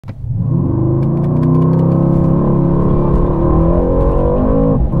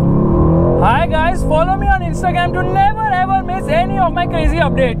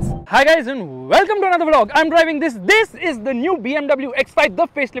updates. Hi guys and welcome to another vlog. I'm driving this. This is the new BMW X5, the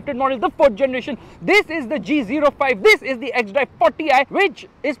facelifted model, the 4th generation. This is the G05. This is the X-Drive 40i, which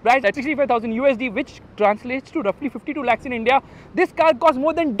is priced at 65,000 USD, which translates to roughly 52 lakhs in India. This car costs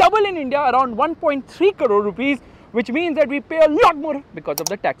more than double in India, around 1.3 crore rupees, which means that we pay a lot more because of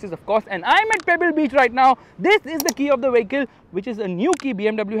the taxes, of course. And I'm at Pebble Beach right now. This is the key of the vehicle, which is a new key.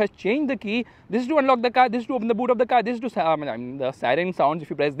 BMW has changed the key. This is to unlock the car, this is to open the boot of the car, this is to the siren sounds if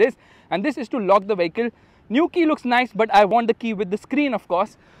you press this, and this is to lock the vehicle. New key looks nice, but I want the key with the screen, of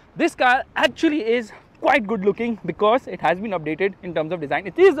course. This car actually is quite good looking because it has been updated in terms of design.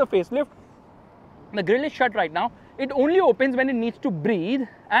 It is a facelift. The grille is shut right now. It only opens when it needs to breathe,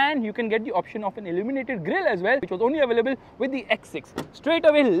 and you can get the option of an illuminated grille as well, which was only available with the X6. Straight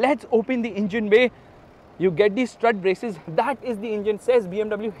away, let's open the engine bay. You get these strut braces. That is the engine, says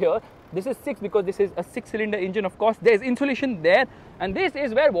BMW here. This is 6 because this is a 6-cylinder engine, of course. There's insulation there, and this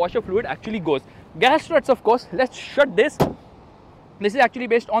is where washer fluid actually goes. Gas struts, of course. Let's shut this. This is actually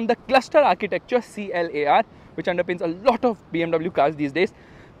based on the cluster architecture, CLAR, which underpins a lot of BMW cars these days.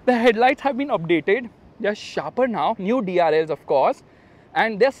 The headlights have been updated. They're sharper now, new DRLs of course,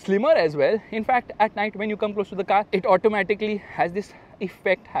 and they're slimmer as well. In fact, at night when you come close to the car, it automatically has this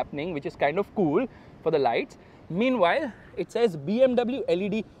effect happening, which is kind of cool for the lights. Meanwhile, it says BMW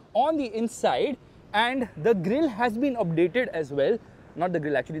LED on the inside, and the grille has been updated as well. Not the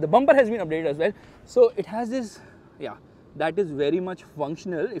grille actually, the bumper has been updated as well. So it has this, that is very much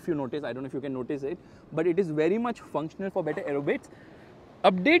functional. If you notice, I don't know if you can notice it, but it is very much functional for better aerobates.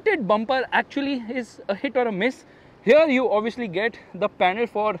 Updated bumper actually is a hit or a miss. Here you obviously get the panel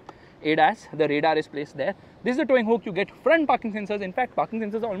for ADAS, the radar is placed there. This is the towing hook. You get front parking sensors. In fact, parking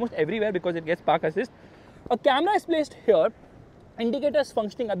sensors are almost everywhere because it gets park assist. A camera is placed here, indicators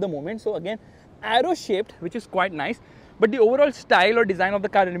functioning at the moment. So again, arrow shaped, which is quite nice. But the overall style or design of the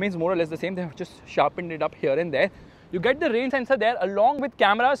car remains more or less the same. They have just sharpened it up here and there. You get the rain sensor there along with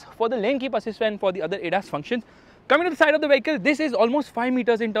cameras for the lane keep assist and for the other ADAS functions. Coming to the side of the vehicle, this is almost 5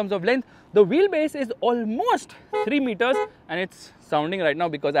 meters in terms of length. The wheelbase is almost 3 meters, and it's sounding right now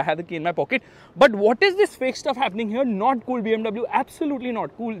because I have the key in my pocket. But what is this fake stuff happening here? Not cool, BMW. Absolutely not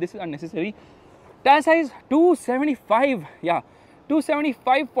cool. This is unnecessary. Tire size 275. Yeah,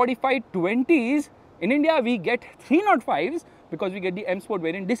 275 45 20s. In India, we get 305s because we get the M Sport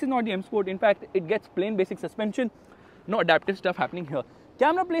variant. This is not the M Sport. In fact, it gets plain basic suspension. No adaptive stuff happening here.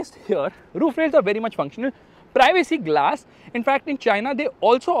 Camera placed here. Roof rails are very much functional. Privacy glass. In fact, in China, they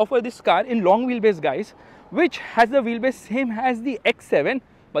also offer this car in long wheelbase, guys, which has the wheelbase same as the X7,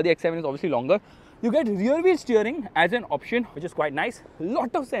 but the X7 is obviously longer. You get rear wheel steering as an option, which is quite nice.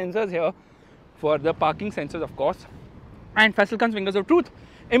 Lot of sensors here for the parking sensors, of course. And Faisal Khan's fingers of truth.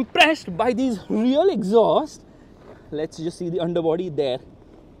 Impressed by these real exhaust. Let's just see the underbody there.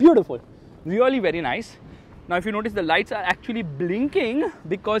 Beautiful. Really very nice. Now, if you notice, the lights are actually blinking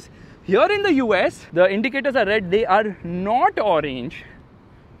because here in the US, the indicators are red, they are not orange,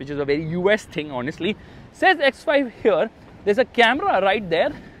 which is a very US thing, honestly. Says X5 here. There's a camera right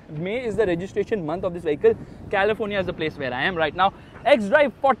there. May is the registration month of this vehicle. California is the place where I am right now.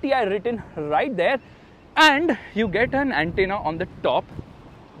 X-Drive 40i written right there. And you get an antenna on the top.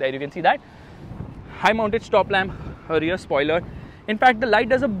 There you can see that. High mounted stop lamp, a rear spoiler. In fact, the light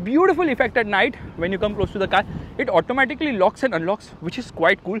does a beautiful effect at night when you come close to the car. It automatically locks and unlocks, which is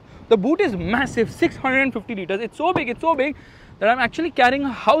quite cool. The boot is massive, 650 liters. It's so big that I'm actually carrying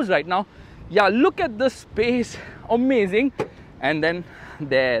a house right now. Yeah, look at the space. Amazing. And then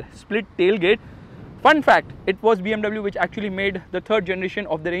there, split tailgate. Fun fact, it was BMW which actually made the 3rd generation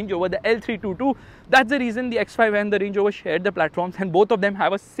of the Range Rover, the L322. That's the reason the X5 and the Range Rover shared the platforms, and both of them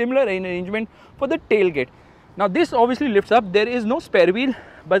have a similar arrangement for the tailgate. Now this obviously lifts up. There is no spare wheel,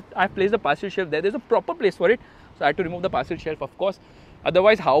 but I've placed the parcel shelf there. There's a proper place for it. So I had to remove the parcel shelf, of course.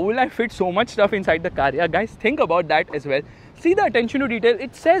 Otherwise, how will I fit so much stuff inside the car? Yeah, guys, think about that as well. See the attention to detail.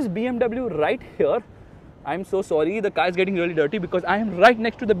 It says BMW right here. I'm so sorry. The car is getting really dirty because I am right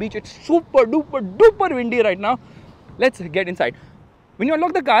next to the beach. It's super duper duper windy right now. Let's get inside. When you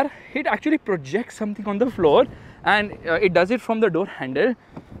unlock the car, it actually projects something on the floor, and it does it from the door handle.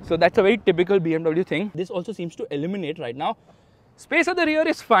 So that's a very typical BMW thing. This also seems to eliminate right now. Space at the rear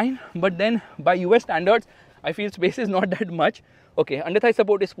is fine, but then by US standards, I feel space is not that much. Okay, under thigh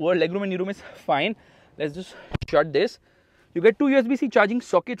support is poor. Legroom and knee room is fine. Let's just shut this. You get 2 USB-C charging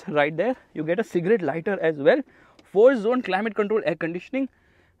sockets right there. You get a cigarette lighter as well. 4-zone climate control air conditioning.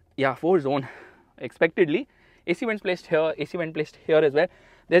 Yeah, 4-zone expectedly. AC vents placed here, AC vent placed here as well.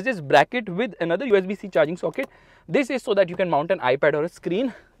 There's this bracket with another USB-C charging socket. This is so that you can mount an iPad or a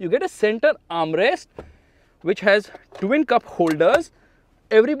screen. You get a center armrest which has twin cup holders.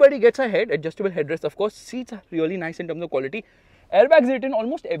 everybody gets a head adjustable headrest. Of course, seats are really nice in terms of quality. Airbags written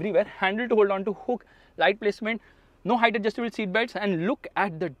almost everywhere. Handle to hold on to hook, light placement, no height adjustable seat belts. And look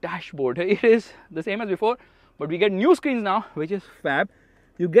at the dashboard. It is the same as before, but we get new screens now, which is fab.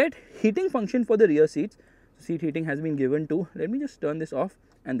 You get heating function for the rear seats. Seat heating has been given to. Let me just turn this off,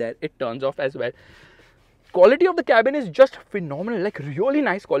 and there it turns off as well. Quality of the cabin is just phenomenal, like really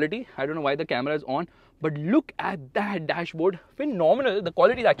nice quality. I don't know why the camera is on, but look at that dashboard. Phenomenal. The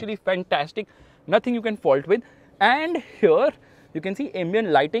quality is actually fantastic. Nothing you can fault with. And here you can see ambient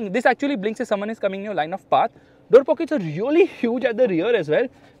lighting. This actually blinks if someone is coming in your line of path. Door pockets are really huge at the rear as well,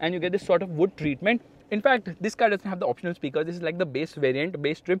 and you get this sort of wood treatment. In fact, this car doesn't have the optional speakers. This is like the base variant,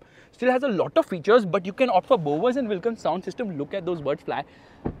 base trim. Still has a lot of features, but you can opt for Bowers and Wilkins sound system. Look at those birds fly.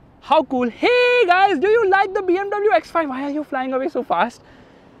 How cool. Hey guys, do you like the BMW X5? Why are you flying away so fast?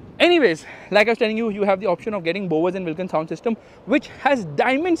 Anyways, like I was telling you, you have the option of getting Bowers and Wilkins sound system, which has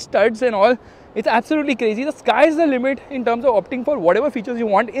diamond studs and all. It's absolutely crazy. The sky is the limit in terms of opting for whatever features you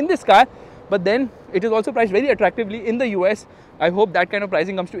want in this car. But then it is also priced very attractively in the US. I hope that kind of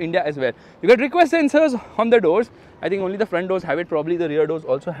pricing comes to India as well. You get request sensors on the doors. I think only the front doors have it. Probably the rear doors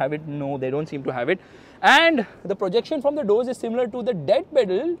also have it. No, they don't seem to have it. And the projection from the doors is similar to the dead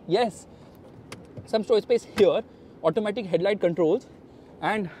pedal. Yes, some storage space here. Automatic headlight controls.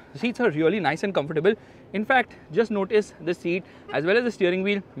 And the seats are really nice and comfortable. In fact, just notice the seat as well as the steering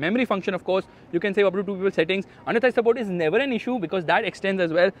wheel. Memory function, of course, you can save up to 2 people settings. Under-thigh support is never an issue because that extends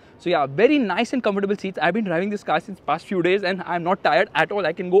as well. So yeah, very nice and comfortable seats. I've been driving this car since past few days and I'm not tired at all.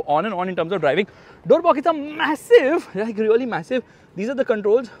 I can go on and on in terms of driving. Door pockets are massive, like really massive. These are the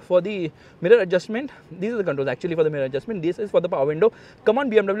controls for the mirror adjustment. These are the controls actually for the mirror adjustment. This is for the power window. Come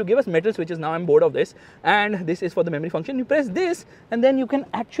on BMW, give us metal switches. Now I'm bored of this. And this is for the memory function. You press this and then you can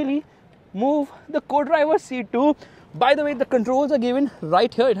actually move the co-driver's seat too. By the way, the controls are given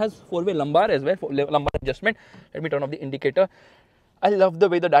right here. It has four-way lumbar as well, for lumbar adjustment. Let me turn off the indicator. I love the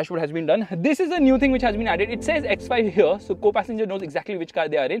way the dashboard has been done. This is a new thing which has been added. It says X5 here, so co-passenger knows exactly which car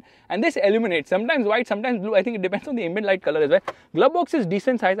they are in. And this illuminates, sometimes white, sometimes blue. I think it depends on the ambient light color as well. Glove box is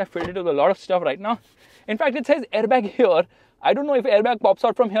decent size. I filled it with a lot of stuff right now. In fact, it says airbag here. I don't know if airbag pops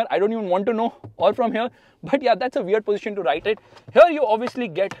out from here. I don't even want to know, or from here. But yeah, that's a weird position to write it. Here you obviously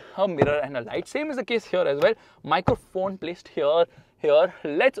get a mirror and a light. Same is the case here as well. Microphone placed here.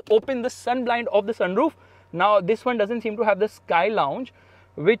 Let's open the sun blind of the sunroof. Now, this one doesn't seem to have the Sky Lounge,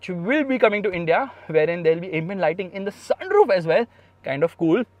 which will be coming to India, wherein there will be ambient lighting in the sunroof as well. Kind of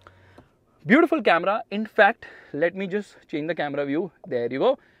cool. Beautiful camera. In fact, let me just change the camera view. There you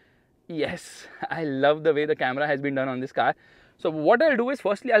go. Yes, I love the way the camera has been done on this car. So what I'll do is,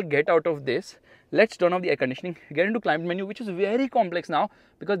 firstly, I'll get out of this. Let's turn off the air conditioning, get into climate menu, which is very complex now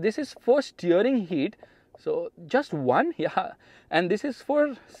because this is for steering heat. So just one, yeah. And this is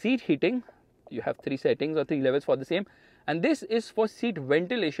for seat heating. You have 3 settings or 3 levels for the same. And this is for seat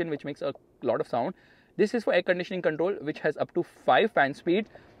ventilation, which makes a lot of sound. This is for air conditioning control, which has up to 5 fan speed.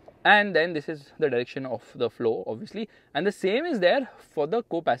 And then this is the direction of the flow, obviously. And the same is there for the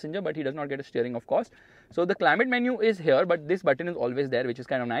co-passenger, but he does not get a steering, of course. So the climate menu is here, but this button is always there, which is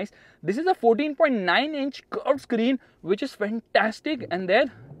kind of nice. This is a 14.9-inch curved screen, which is fantastic. And there,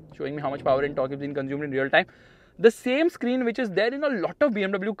 showing me how much power and torque is being consumed in real time. The same screen which is there in a lot of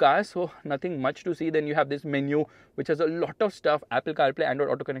BMW cars, so nothing much to see. Then you have this menu which has a lot of stuff, Apple CarPlay, Android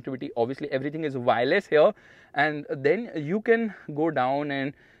Auto connectivity. Obviously everything is wireless here, and then you can go down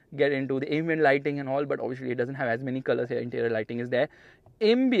and get into the ambient lighting and all, but obviously it doesn't have as many colors here. Interior lighting is there,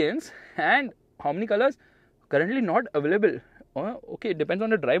 ambience, and how many colors? Currently not available. Okay, it depends on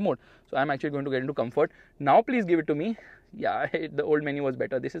the drive mode. So I'm actually going to get into comfort. Now please give it to me. Yeah, the old menu was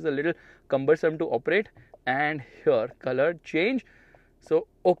better. This is a little cumbersome to operate. And here, color change. So,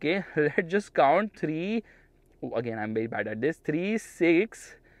 okay, let's just count 3. Again, I'm very bad at this. 3,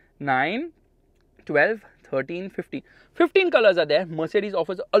 6, 9, 12, 13, 15. 15 colors are there. Mercedes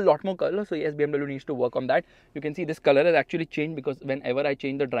offers a lot more colors. So, yes, BMW needs to work on that. You can see this color has actually changed because whenever I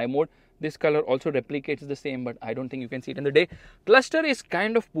change the drive mode, this color also replicates the same, but I don't think you can see it in the day. Cluster is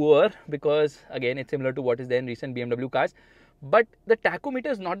kind of poor because, again, it's similar to what is there in recent BMW cars. But the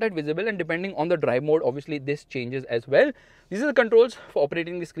tachometer is not that visible, and depending on the drive mode, obviously this changes as well. These are the controls for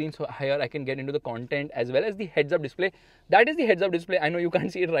operating the screen. So here I can get into the content as well as the heads-up display. That is the heads-up display. I know you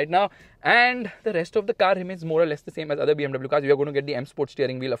can't see it right now. And the rest of the car remains more or less the same as other BMW cars. We are going to get the M Sport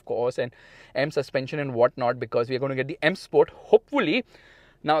steering wheel, of course, and M suspension and whatnot, because we are going to get the M Sport, hopefully.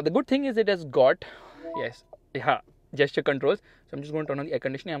 Now, the good thing is it has got, yes, yeah, gesture controls. So I'm just going to turn on the air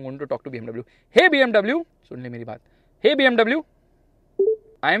conditioning. I'm going to talk to BMW. Hey BMW, sun le meri baat. Hey BMW,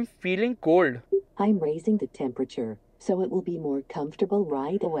 I'm feeling cold. I'm raising the temperature. so it will be more comfortable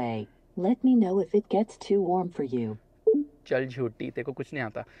right away. Let me know if it gets too warm for you. Chal jhoti, तेरे को कुछ नहीं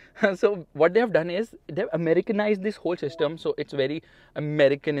आता. So what they have done is they've Americanized this whole system, so it's very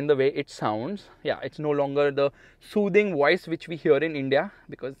American in the way it sounds. Yeah, it's no longer the soothing voice which we hear in India,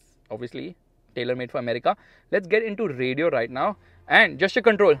 because obviously tailor-made for America. Let's get into radio right now, and gesture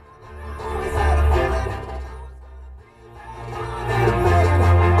control.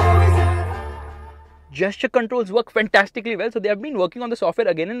 Gesture controls work fantastically well, so they have been working on the software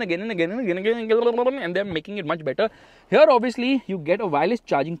again and again and again and again and again, and they're making it much better. Here obviously you get a wireless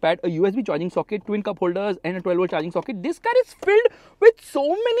charging pad, a USB charging socket, twin cup holders and a 12-volt charging socket. This car is filled with so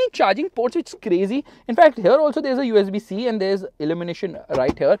many charging ports, it's crazy. In fact, here also there's a USB-C and there's illumination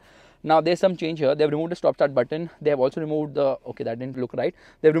right here. Now there's some change here. They've removed the stop start button. They have also removed the, okay, that didn't look right.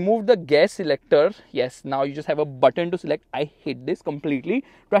 They've removed the gas selector. Yes, now you just have a button to select. I hate this completely.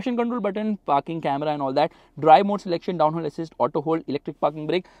 Traction control button, parking camera and all that. Drive mode selection, downhill assist, auto hold, electric parking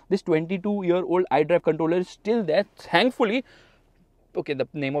brake. This 22-year-old iDrive controller is still there, thankfully. Okay, the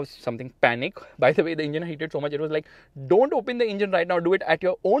name of something, panic. By the way, the engine heated so much, it was like, don't open the engine right now, do it at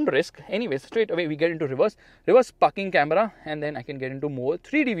your own risk. Anyway, straight away we get into reverse parking camera, and then I can get into more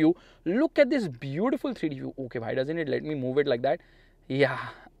 3D view. Look at this beautiful 3D view. Okay, why doesn't it let me move it like that? Yeah,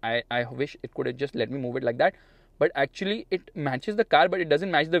 I wish it could have just let me move it like that. But actually it matches the car, but it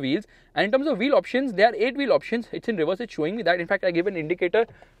doesn't match the wheels. And in terms of wheel options, there are 8 wheel options. It's in reverse, it's showing me that. In fact, I gave an indicator,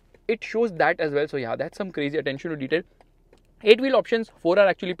 it shows that as well. So yeah, that's some crazy attention to detail. 8 wheel options, 4 are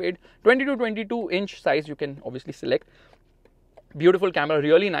actually paid. 20 to 22 inch size you can obviously select. Beautiful camera,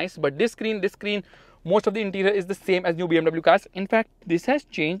 really nice. But this screen, most of the interior is the same as new BMW cars. In fact, this has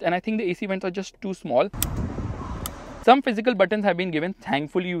changed, and I think the AC vents are just too small. Some physical buttons have been given.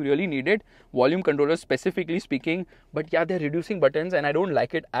 Thankfully, you really need it. Volume controllers specifically speaking. But yeah, they're reducing buttons and I don't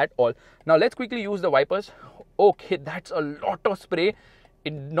like it at all. Now let's quickly use the wipers. Okay, that's a lot of spray.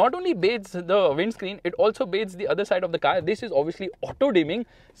 It not only bathes the windscreen, it also bathes the other side of the car. This is obviously auto dimming.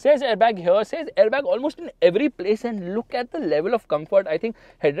 Says airbag here, says airbag almost in every place, and look at the level of comfort. I think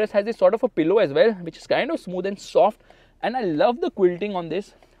headrest has this sort of a pillow as well, which is kind of smooth and soft, and I love the quilting on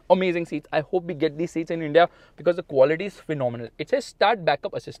this. Amazing seats. I hope we get these seats in India because the quality is phenomenal. It says start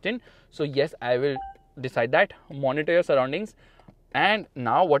backup assistant, so yes, I will decide that. Monitor your surroundings. And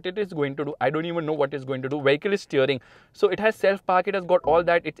now what it is going to do, I don't even know what it's going to do. Vehicle is steering, so it has self park, it has got all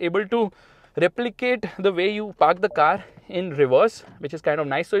that. It's able to replicate the way you park the car in reverse, which is kind of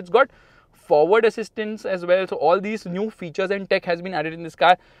nice. So it's got forward assistance as well. So all these new features and tech has been added in this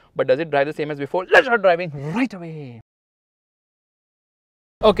car. But does it drive the same as before? Let's start driving right away.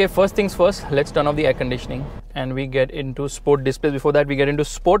 Okay, first things first, let's turn off the air conditioning and we get into sport displays. Before that, we get into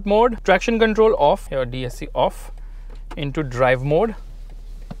sport mode. Traction control off, your DSC off. Into drive mode,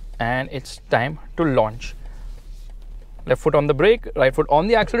 and it's time to launch. Left foot on the brake, right foot on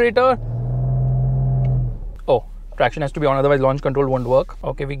the accelerator. Oh, traction has to be on, otherwise launch control won't work.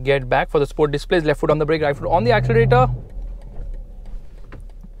 Okay, we get back for the sport displays. Left foot on the brake, right foot on the accelerator.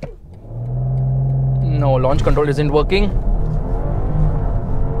 No, launch control isn't working.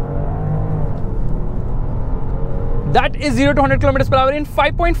 That is 0 to 100 kilometers per hour in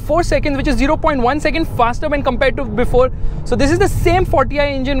 5.4 seconds, which is 0.1 second faster when compared to before. So this is the same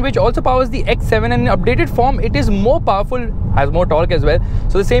 40i engine which also powers the X7, and in updated form it is more powerful, has more torque as well.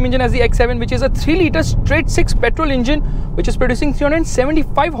 So the same engine as the X7, which is a 3-liter straight 6 petrol engine which is producing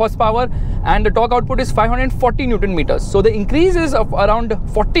 375 horsepower, and the torque output is 540 Newton meters. So the increase is of around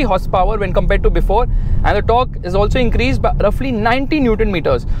 40 horsepower when compared to before, and the torque is also increased by roughly 90 Newton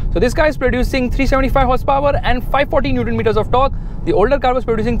meters. So this car is producing 375 horsepower and 540 Newton meters of torque. The older car was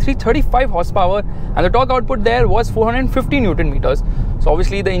producing 335 horsepower and the torque output there was 450 Newton meters. So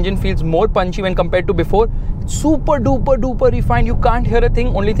obviously the engine feels more punchy when compared to before. It's super duper refined. You can't hear a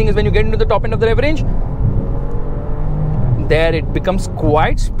thing. Only thing is when you get into the top end of the rev range, there it becomes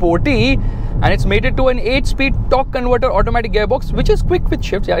quite sporty, and it's made it to an 8-speed torque converter automatic gearbox, which is quick with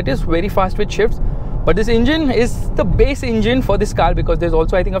shifts. Yeah, it is very fast with shifts. But this engine is the base engine for this car, because there's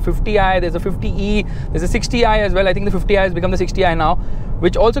also I think a 50i, there's a 50e, there's a 60i as well. I think the 50i has become the 60i now,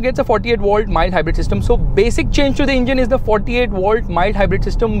 which also gets a 48 volt mild hybrid system. So basic change to the engine is the 48 volt mild hybrid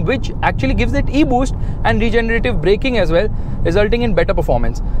system, which actually gives it e-boost and regenerative braking as well, resulting in better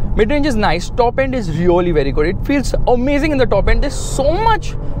performance. Mid-range is nice, top end is really very good. It feels amazing in the top end. There's so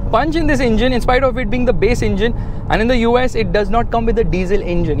much punch in this engine in spite of it being the base engine, and in the US it does not come with a diesel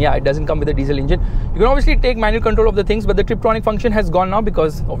engine. Yeah, it doesn't come with a diesel engine. You can obviously take manual control of the things, but the Tiptronic function has gone now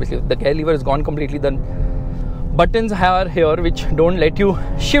because obviously the gear lever is gone completely. The buttons are here which don't let you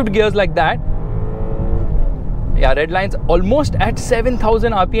shift gears like that. Yeah, red lines almost at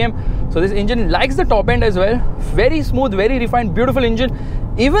 7,000 RPM. So this engine likes the top end as well. Very smooth, very refined, beautiful engine.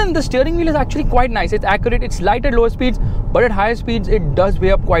 Even the steering wheel is actually quite nice. It's accurate, it's light at lower speeds, but at higher speeds it does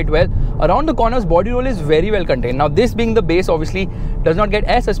weigh up quite well. Around the corners, body roll is very well contained. Now this being the base, obviously does not get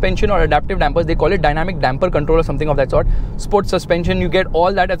air suspension or adaptive dampers. They call it dynamic damper control or something of that sort. Sports suspension, you get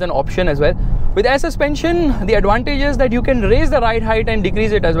all that as an option as well. With air suspension, the advantage is that you can raise the ride height and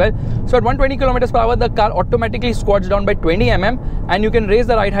decrease it as well. So at 120 km per hour, the car automatically squats down by 20 mm, and you can raise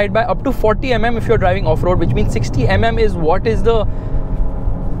the ride height by up to 40 mm if you're driving off-road, which means 60 mm is what is the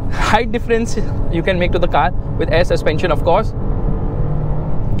height difference you can make to the car with air suspension, of course.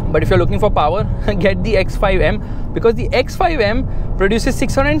 But if you're looking for power, get the X5M, because the X5M produces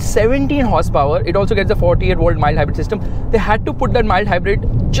 617 horsepower. It also gets a 48 volt mild hybrid system. They had to put that mild hybrid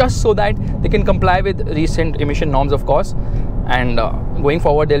just so that they can comply with recent emission norms, of course. And going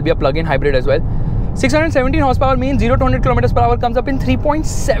forward, there'll be a plug-in hybrid as well. 617 horsepower means 0 to 100 km per hour comes up in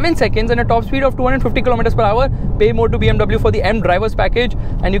 3.7 seconds and a top speed of 250 km per hour. Pay more to BMW for the M drivers package,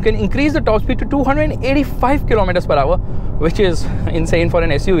 and you can increase the top speed to 285 km per hour, which is insane for an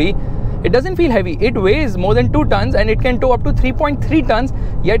SUV. It doesn't feel heavy. It weighs more than 2 tons and it can tow up to 3.3 tons,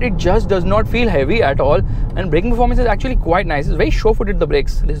 yet it just does not feel heavy at all. And braking performance is actually quite nice. It's very sure-footed, the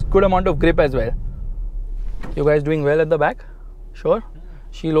brakes. There's good amount of grip as well. You guys doing well at the back? Sure?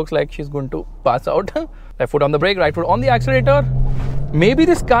 She looks like she's going to pass out. Left foot on the brake, right foot on the accelerator. Maybe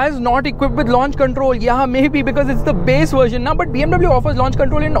this car is not equipped with launch control. Yeah, maybe, because it's the base version now, but BMW offers launch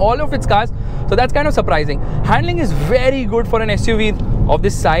control in all of its cars, so that's kind of surprising. Handling is very good for an SUV of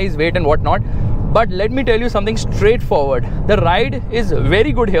this size, weight and whatnot. But let me tell you something straightforward. The ride is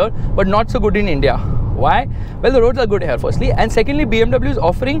very good here, but not so good in India. Why? Well, the roads are good here, firstly, and secondly, BMW is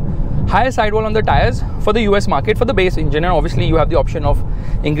offering higher sidewall on the tires for the US market for the base engine, and obviously you have the option of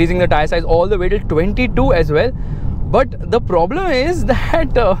increasing the tire size all the way till 22 as well. But the problem is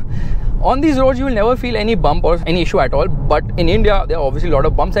that on these roads you will never feel any bump or any issue at all. But in India there are obviously a lot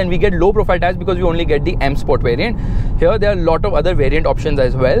of bumps, and we get low profile tires because we only get the M Sport variant. Here there are a lot of other variant options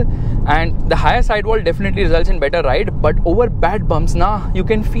as well, and the higher sidewall definitely results in better ride, but over bad bumps you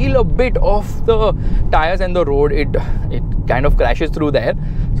can feel a bit of the tires and the road. It kind of crashes through there,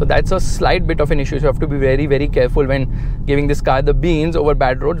 so that's a slight bit of an issue. So you have to be very, very careful when giving this car the beans over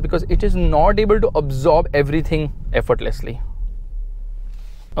bad roads, because it is not able to absorb everything effortlessly.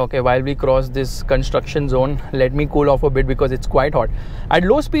 Okay, while we cross this construction zone, let me cool off a bit because it's quite hot. At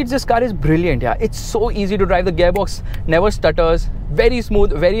low speeds, this car is brilliant. Yeah, it's so easy to drive. The gearbox never stutters, very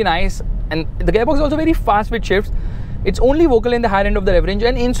smooth, very nice, and the gearbox is also very fast with shifts. It's only vocal in the higher end of the rev range,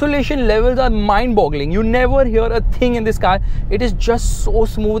 and insulation levels are mind-boggling. You never hear a thing in this car. It is just so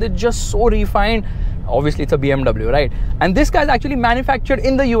smooth, it's just so refined. Obviously it's a BMW, right? And this car is actually manufactured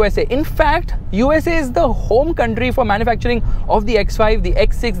in the USA. In fact, USA is the home country for manufacturing of the X5, the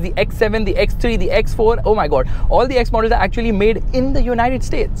X6, the X7, the X3, the X4. Oh my god, all the X models are actually made in the United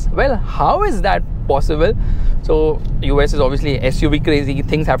States. Well, how is that possible? So US is obviously SUV crazy,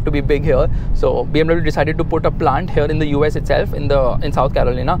 things have to be big here. So BMW decided to put a plant here in the US itself, in South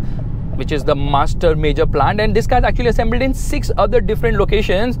Carolina, which is the master major plant, and this car is actually assembled in 6 other different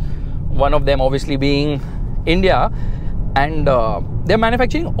locations, one of them obviously being India. And they're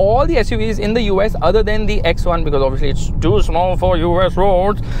manufacturing all the SUVs in the US other than the X1, because obviously it's too small for US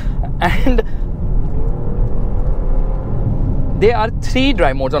roads. And there are 3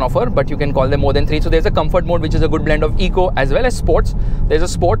 drive modes on offer, but you can call them more than 3. So there's a comfort mode, which is a good blend of eco as well as sports. There's a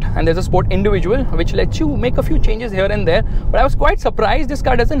sport and there's a sport individual, which lets you make a few changes here and there. But I was quite surprised this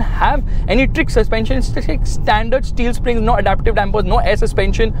car doesn't have any trick suspension. It's just like standard steel springs, no adaptive dampers, no air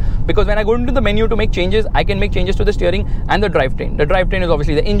suspension, because when I go into the menu to make changes, I can make changes to the steering and the drivetrain. The drivetrain is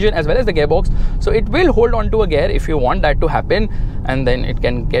obviously the engine as well as the gearbox, so it will hold on to a gear if you want that to happen, and then it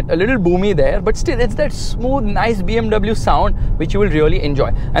can get a little boomy there, but still it's that smooth, nice BMW sound which you will really enjoy.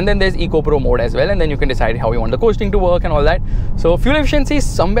 And then there's Eco Pro mode as well, and then you can decide how you want the coasting to work and all that. So fuel efficiency is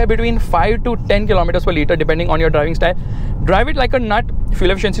somewhere between 5 to 10 kilometers per liter depending on your driving style. Drive it like a nut,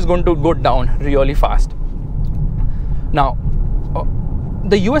 fuel efficiency is going to go down really fast. Now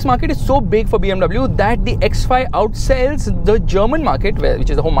the US market is so big for BMW that the X5 outsells the German market, which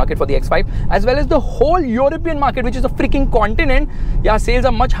is the home market for the X5, as well as the whole European market, which is a freaking continent. Yeah, sales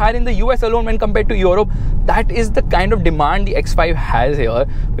are much higher in the US alone when compared to Europe. That is the kind of demand the X5 has here,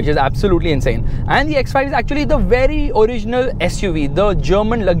 which is absolutely insane. And the X5 is actually the very original SUV, the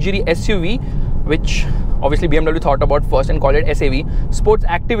German luxury SUV, which obviously BMW thought about first and called it SAV, Sports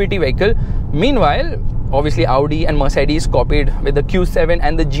Activity Vehicle. Meanwhile, obviously Audi and Mercedes copied with the Q7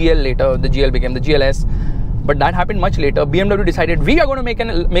 and the GL later. The GL became the GLS. but that happened much later. BMW decided we are going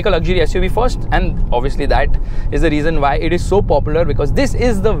to make a luxury SUV first, and obviously that is the reason why it is so popular, because this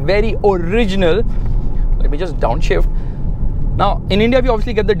is the very original. Let me just downshift. Now in India we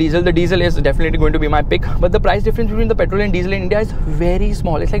obviously get the diesel. The diesel is definitely going to be my pick, but the price difference between the petrol and diesel in India is very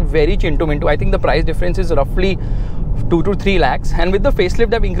small. It's like very chintu mintu. I think the price difference is roughly 2 to 3 lakhs, and with the facelift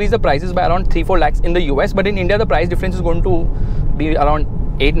they've increased the prices by around 3-4 lakhs in the US, but in India the price difference is going to be around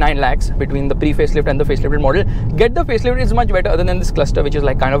 8-9 lakhs between the pre-facelift and the facelifted model. Get the facelift, is much better, other than this cluster which is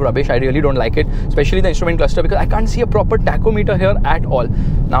like kind of rubbish. I really don't like it, especially the instrument cluster, because I can't see a proper tachometer here at all.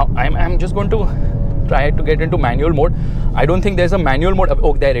 Now I'm just going to try to get into manual mode. I don't think there's a manual mode.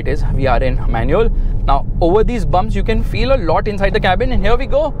 Oh, there it is. We are in manual. Now over these bumps you can feel a lot inside the cabin, and here we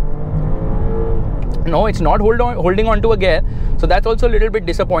go. No, it's not holding on to a gear, so that's also a little bit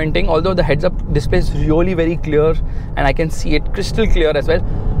disappointing, although the heads-up display is really very clear and I can see it crystal clear as well.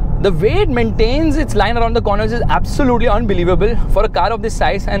 The way it maintains its line around the corners is absolutely unbelievable for a car of this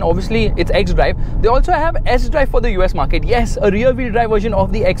size, and obviously it's X-Drive. They also have S-Drive for the US market. Yes, a rear-wheel drive version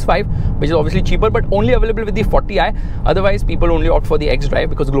of the X5, which is obviously cheaper, but only available with the 40i. Otherwise, people only opt for the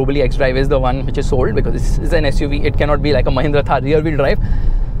X-Drive, because globally X-Drive is the one which is sold, because this is an SUV. It cannot be like a Mahindra Thar rear-wheel drive.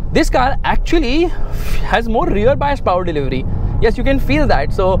 This car actually has more rear bias power delivery. Yes, you can feel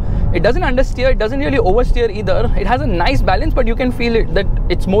that. So it doesn't understeer, it doesn't really oversteer either. It has a nice balance, but you can feel it that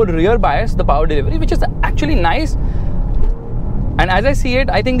it's more rear bias, the power delivery, which is actually nice. And as I see it,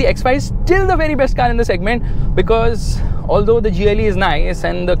 I think the X5 is still the very best car in the segment, because although the GLE is nice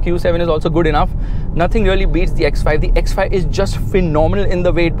and the Q7 is also good enough, nothing really beats the X5. The X5 is just phenomenal in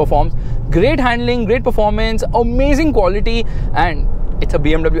the way it performs. Great handling, great performance, amazing quality, and it's a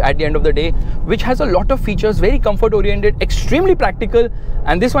BMW at the end of the day, which has a lot of features, very comfort oriented, extremely practical.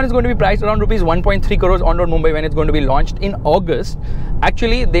 And this one is going to be priced around rupees 1.3 crores on road Mumbai when it's going to be launched in August.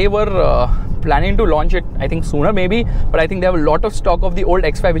 Actually, they were planning to launch it, I think, sooner maybe, but I think they have a lot of stock of the old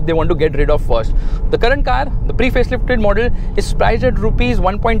X5 which they want to get rid of first. The current car, the pre-facelifted model, is priced at rupees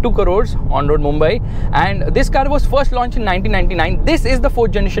 1.2 crores on road Mumbai, and this car was first launched in 1999. This is the 4th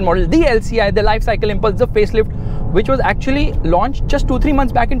generation model, the LCI, the Life Cycle Impulse, the facelift, which was actually launched just 2-3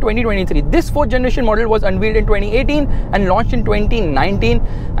 months back in 2023. This 4th generation model was unveiled in 2018 and launched in 2019,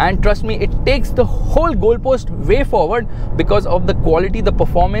 and trust me, it takes the whole goalpost way forward because of the quality, the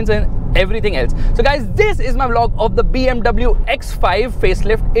performance, and everything else. So guys, this is my vlog of the BMW X5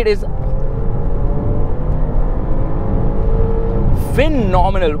 facelift. It is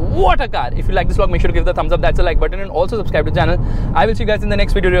phenomenal. What a car. If you like this vlog, make sure to give the thumbs up, that's a like button, and also subscribe to the channel. I will see you guys in the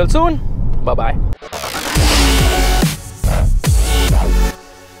next video real soon. Bye bye.